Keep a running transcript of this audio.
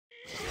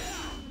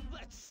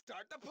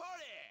start the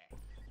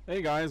party!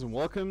 Hey guys, and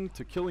welcome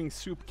to killing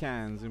soup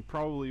cans in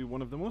probably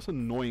one of the most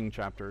annoying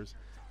chapters.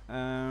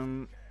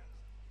 For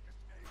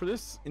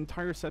this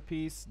entire set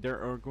piece,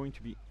 there are going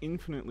to be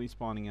infinitely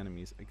spawning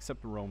enemies,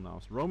 except the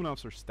Romanovs.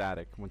 Romanovs are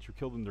static. Once you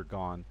kill them, they're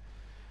gone.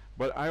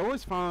 But I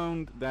always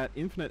found that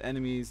infinite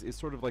enemies is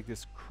sort of like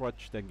this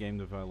crutch that game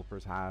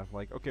developers have.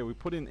 Like, okay, we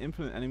put in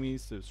infinite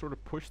enemies to sort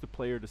of push the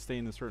player to stay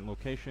in a certain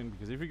location,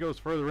 because if he goes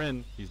further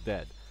in, he's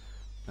dead.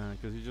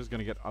 Because he's just going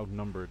to get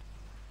outnumbered.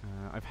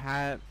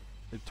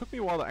 It took me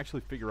a while to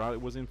actually figure out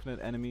it was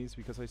infinite enemies,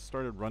 because I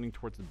started running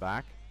towards the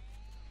back.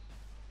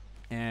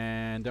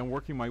 And then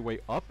working my way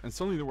up, and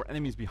suddenly there were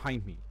enemies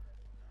behind me.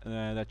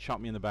 That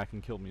shot me in the back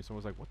and killed me. So I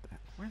was like, what the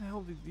heck? Where the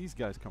hell did these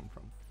guys come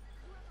from?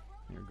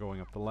 You're going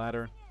up the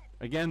ladder.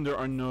 Again, there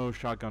are no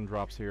shotgun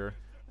drops here.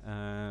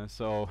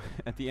 So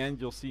at the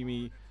end you'll see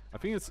me, I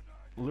think it's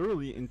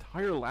literally the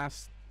entire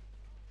last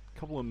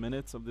couple of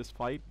minutes of this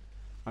fight,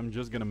 I'm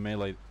just gonna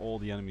melee all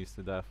the enemies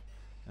to death,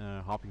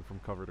 hopping from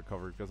cover to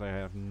cover because I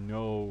have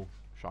no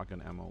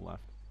shotgun ammo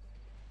left.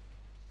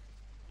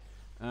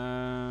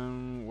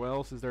 What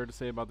else is there to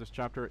say about this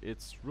chapter?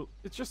 It's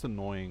just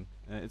annoying.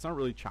 It's not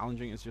really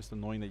challenging, it's just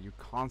annoying that you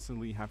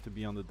constantly have to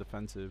be on the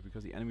defensive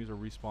because the enemies are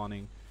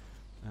respawning.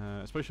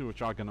 Especially with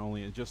shotgun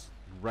only, it just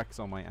wrecks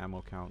on my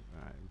ammo count.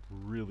 I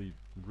really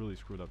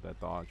screwed up that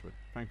dodge, but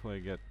thankfully I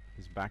get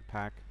his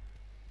backpack,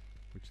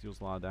 which deals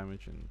a lot of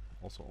damage and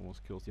also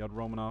almost kills the other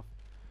Romanov.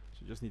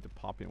 So you just need to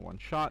pop in one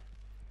shot.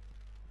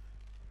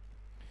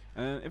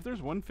 And if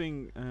there's one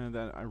thing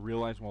that I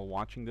realized while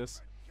watching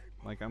this,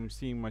 like I'm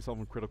seeing myself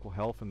in critical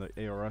health and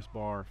the ARS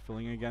bar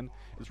filling again,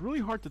 it's really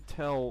hard to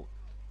tell,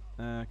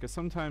 because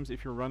sometimes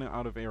if you're running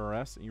out of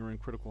ARS and you're in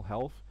critical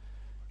health,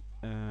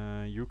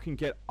 you can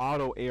get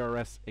auto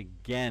ARS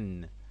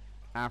again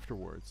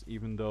afterwards,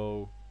 even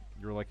though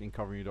you're like in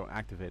cover and you don't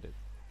activate it.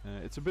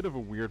 It's a bit of a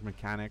weird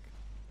mechanic,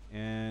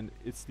 and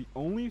it's the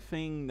only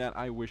thing that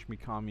I wish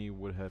Mikami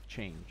would have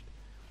changed.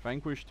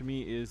 Vanquish to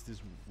me is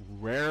this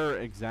rare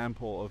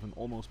example of an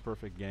almost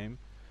perfect game,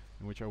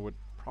 in which I would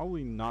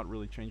probably not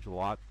really change a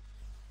lot.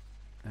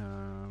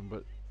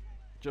 But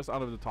just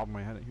out of the top of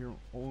my head here,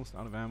 almost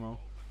out of ammo.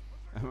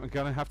 I'm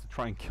gonna have to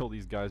try and kill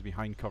these guys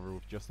behind cover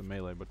with just a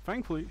melee, but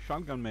thankfully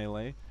shotgun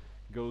melee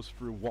goes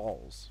through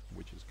walls,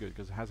 which is good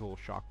because it has a little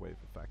shockwave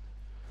effect.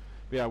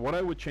 But yeah, what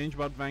I would change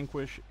about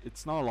Vanquish,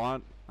 it's not a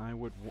lot. I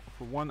would,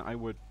 for one, I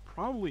would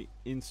probably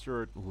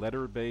insert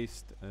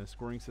letter-based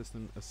scoring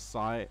system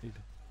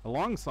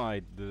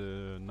alongside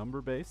the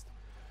number-based.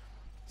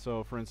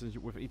 So for instance,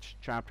 with each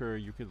chapter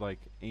you could like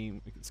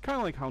aim, it's kind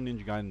of like how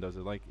Ninja Gaiden does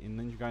it. Like in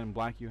Ninja Gaiden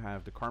Black you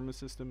have the karma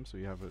system, so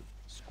you have a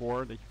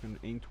score that you can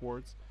aim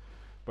towards.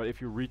 But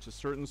if you reach a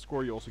certain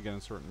score, you also get a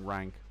certain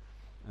rank.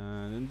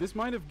 And this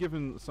might have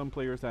given some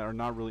players that are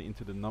not really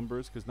into the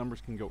numbers, because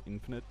numbers can go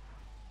infinite,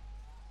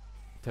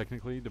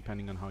 technically,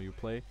 depending on how you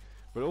play.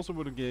 But it also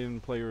would have given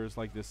players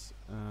like this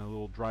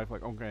little drive,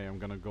 like, okay, I'm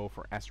gonna go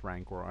for S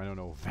rank, or I don't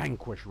know,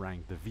 Vanquish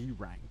rank, the V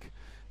rank,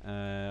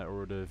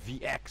 or the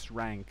VX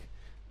rank.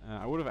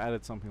 I would have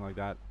added something like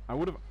that. I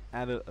would have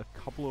added a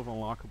couple of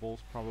unlockables,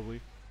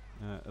 probably.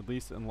 At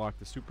least unlock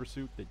the super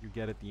suit that you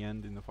get at the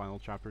end in the final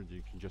chapter that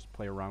you can just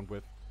play around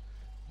with.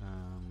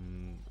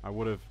 I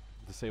would have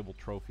disabled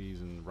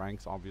trophies and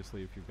ranks,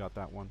 obviously, if you've got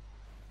that one.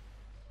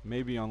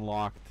 Maybe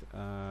unlocked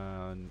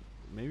the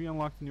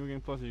New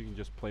Game Plus, so you can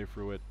just play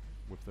through it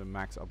with the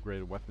max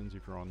upgraded weapons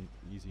if you're on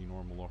easy,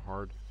 normal, or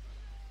hard.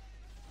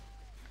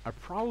 I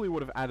probably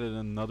would have added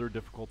another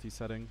difficulty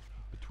setting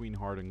between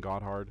hard and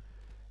god hard,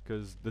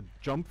 because the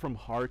jump from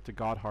hard to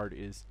god hard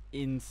is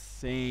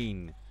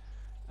insane.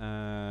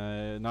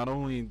 Not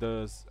only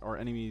does our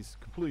enemies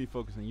completely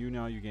focus on you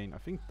now, you gain, I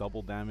think,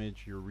 double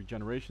damage, your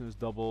regeneration is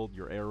doubled,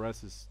 your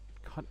ARS is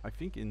cut, I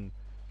think, in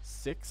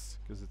 6,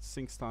 because it's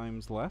 6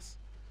 times less.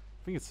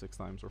 I think it's 6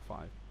 times or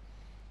 5.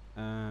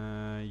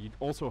 You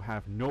also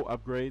have no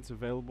upgrades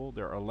available,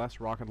 there are less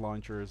rocket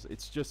launchers.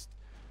 It's just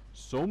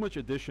so much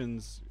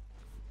additions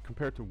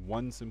compared to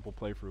one simple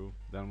playthrough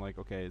that I'm like,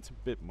 okay, it's a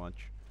bit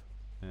much.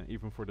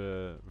 Even for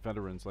the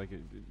veterans, like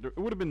it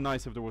would have been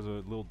nice if there was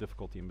a little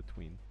difficulty in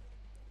between.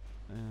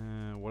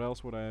 What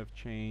else would I have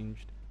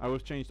changed? I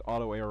would have changed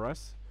auto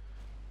ARS.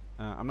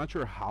 I'm not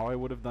sure how I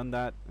would have done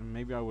that.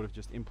 Maybe I would have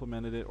just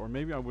implemented it, or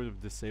maybe I would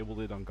have disabled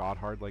it on God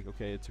Hard. Like,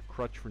 okay, it's a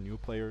crutch for new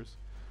players.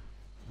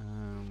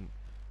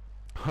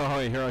 Oh,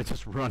 here I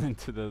just run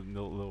into the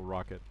little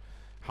rocket.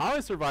 How I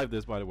survived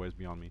this, by the way, is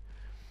beyond me.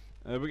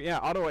 But yeah,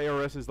 auto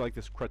ARS is like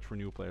this crutch for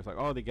new players. Like,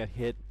 oh, they get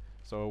hit,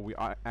 so we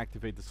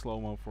activate the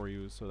slow-mo for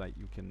you so that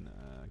you can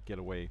get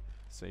away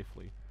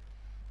safely.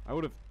 I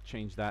would have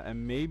changed that,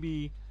 and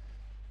maybe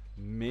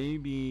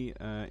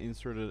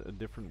inserted a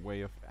different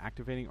way of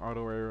activating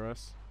auto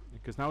ARS,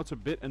 because now it's a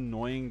bit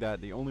annoying that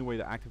the only way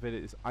to activate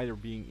it is either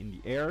being in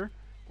the air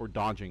or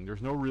dodging.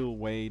 There's no real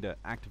way to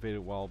activate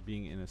it while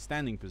being in a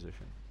standing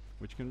position,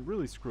 which can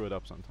really screw it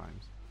up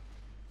sometimes.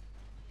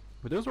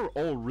 But those are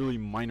all really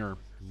minor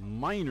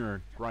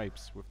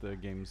gripes with the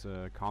game's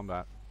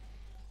combat.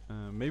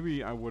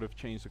 Maybe I would have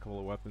changed a couple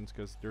of weapons,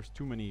 because there's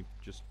too many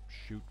just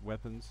shoot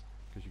weapons.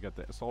 Because you got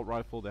the assault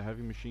rifle, the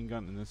heavy machine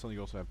gun, and then suddenly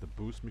you also have the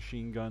boost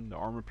machine gun, the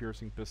armor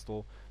piercing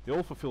pistol. They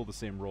all fulfill the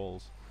same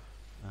roles.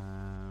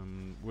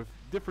 With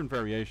different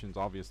variations,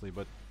 obviously,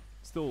 but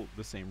still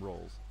the same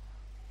roles.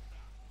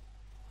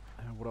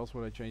 What else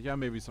would I change? Yeah,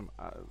 maybe some...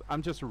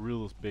 I'm just a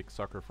real big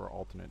sucker for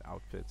alternate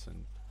outfits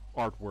and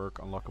artwork,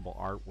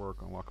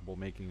 unlockable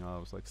making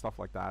ofs, like stuff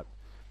like that.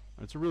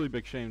 And it's a really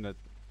big shame that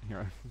here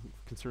I'm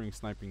considering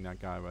sniping that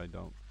guy, but I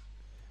don't.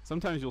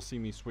 Sometimes you'll see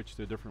me switch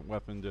to a different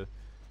weapon to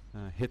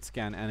hit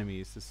scan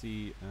enemies to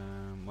see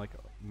like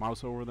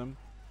mouse over them,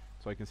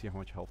 so I can see how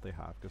much health they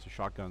have, because a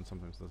shotgun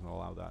sometimes doesn't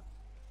allow that.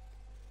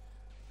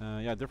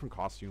 Yeah, different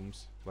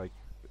costumes. Like,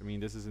 I mean,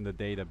 this is in the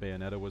day that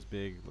Bayonetta was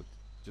big.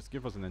 Just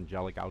give us an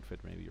angelic outfit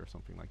maybe, or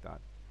something like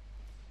that.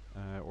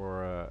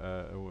 Or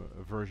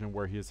a version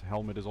where his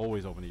helmet is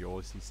always open. You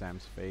always see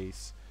Sam's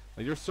face.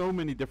 Like, there's so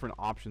many different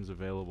options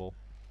available.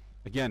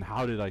 Again,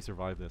 how did I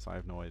survive this? I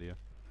have no idea.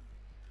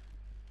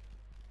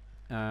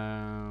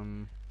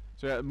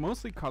 So yeah,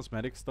 mostly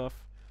cosmetic stuff,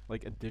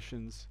 like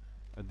additions,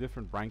 a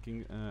different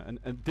ranking, an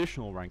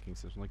additional ranking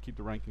system. Like, keep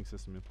the ranking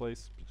system in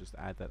place, but just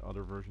add that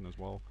other version as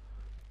well.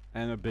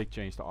 And a big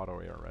change to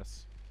auto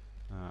ARS.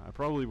 I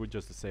probably would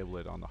just disable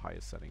it on the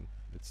highest setting.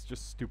 It's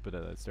just stupid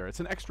that it's there.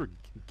 It's an extra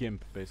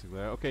gimp, basically.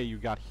 Okay, you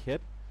got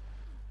hit.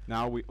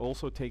 Now we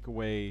also take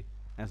away,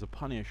 as a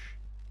punish,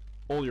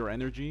 all your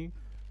energy.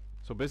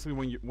 So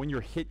basically, when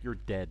you're hit, you're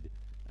dead,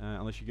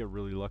 unless you get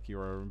really lucky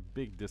or a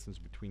big distance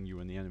between you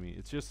and the enemy.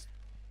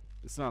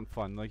 It's not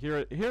fun. Like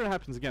here it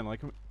happens again.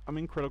 Like I'm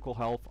in critical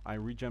health. I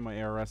regen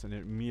my ARS and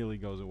it immediately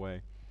goes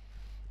away.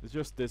 It's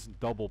just this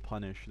double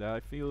punish that I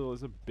feel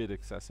is a bit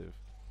excessive.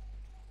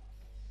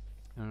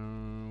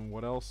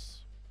 What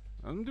else?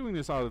 I'm doing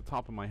this out of the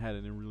top of my head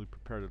and I'm really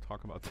prepared to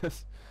talk about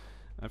this.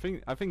 I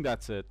think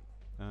that's it.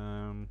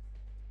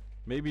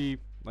 Maybe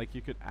like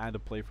you could add a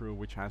playthrough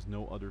which has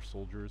no other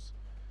soldiers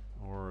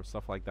or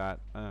stuff like that.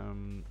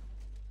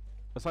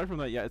 Aside from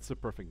that, yeah, it's a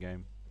perfect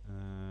game.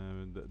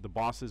 The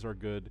bosses are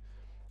good.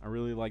 I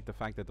really like the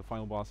fact that the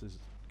final boss is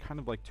kind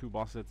of like two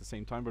bosses at the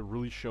same time, but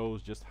really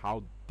shows just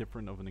how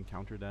different of an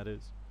encounter that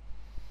is.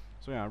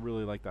 So yeah, I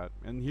really like that.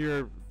 And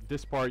here,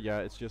 this part, yeah,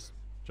 it's just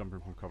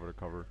jumping from cover to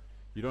cover.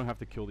 You don't have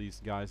to kill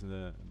these guys in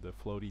the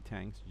floaty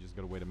tanks. You just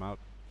gotta wait them out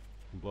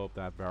and blow up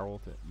that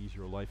barrel to ease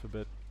your life a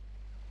bit.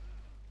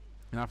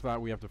 And after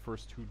that, we have the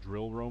first two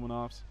drill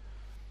Romanoffs.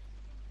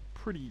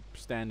 Pretty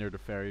standard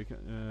affair.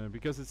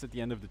 Because it's at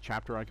the end of the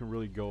chapter, I can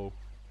really go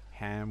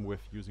ham with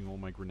using all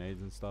my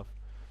grenades and stuff,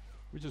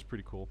 which is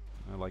pretty cool.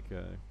 I like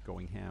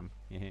going ham.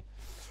 Yeah,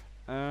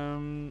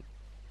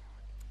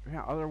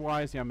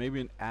 otherwise, yeah,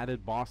 maybe an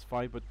added boss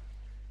fight, but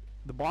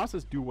the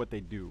bosses do what they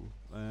do.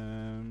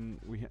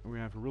 We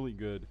have a really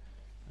good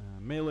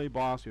melee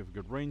boss, we have a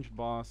good ranged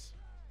boss.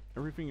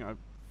 Everything I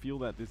feel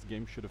that this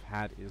game should have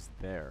had is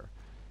there.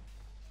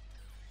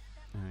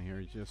 Here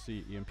you just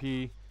see EMP,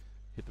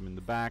 hit them in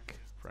the back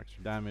for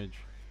extra damage.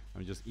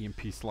 I'm just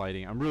EMP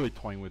sliding. I'm really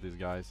toying with these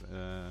guys.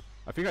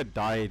 I think I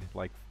died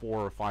like 4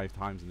 or 5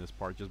 times in this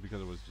part just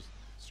because I was just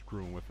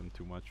screwing with them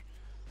too much,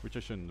 which I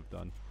shouldn't have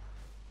done.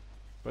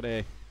 But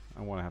hey,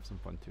 I want to have some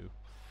fun too.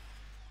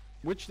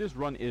 Which this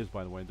run is,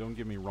 by the way, don't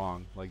get me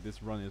wrong. Like,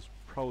 this run is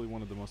probably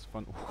one of the most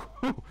fun...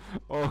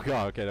 Oh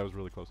god, okay, that was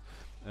really close.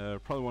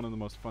 Probably one of the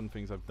most fun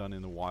things I've done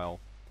in a while.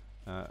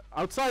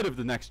 Outside of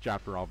the next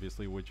chapter,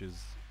 obviously, which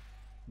is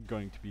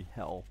going to be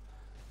hell.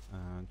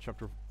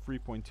 Chapter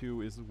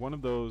 3.2 is one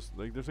of those...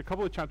 Like, there's a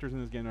couple of chapters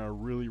in this game that are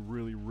really,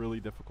 really,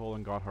 really difficult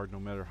and god hard no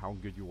matter how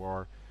good you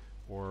are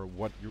or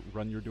what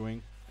run you're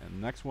doing. And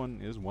the next one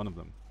is one of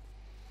them.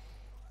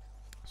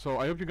 So,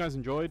 I hope you guys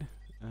enjoyed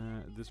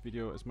this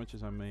video as much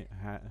as I may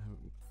have.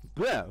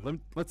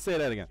 Let's say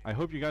that again. I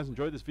hope you guys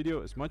enjoyed this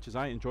video as much as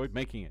I enjoyed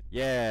making it.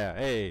 Yeah,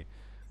 hey,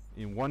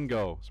 in one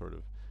go, sort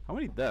of. How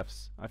many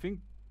deaths? I think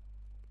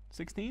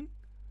 16?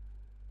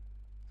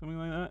 Something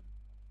like that.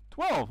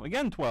 12!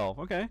 Again 12,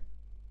 okay.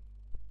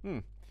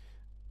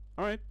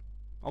 Alright,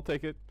 I'll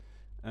take it.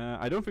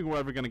 I don't think we're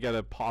ever gonna get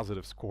a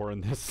positive score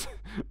in this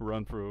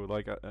run through.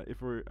 Like,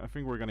 I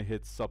think we're gonna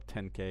hit sub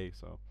 10k,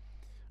 so.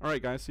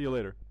 Alright guys, see you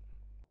later.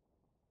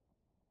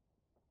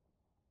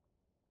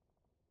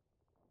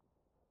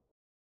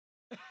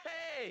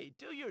 Hey,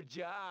 do your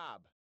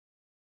job.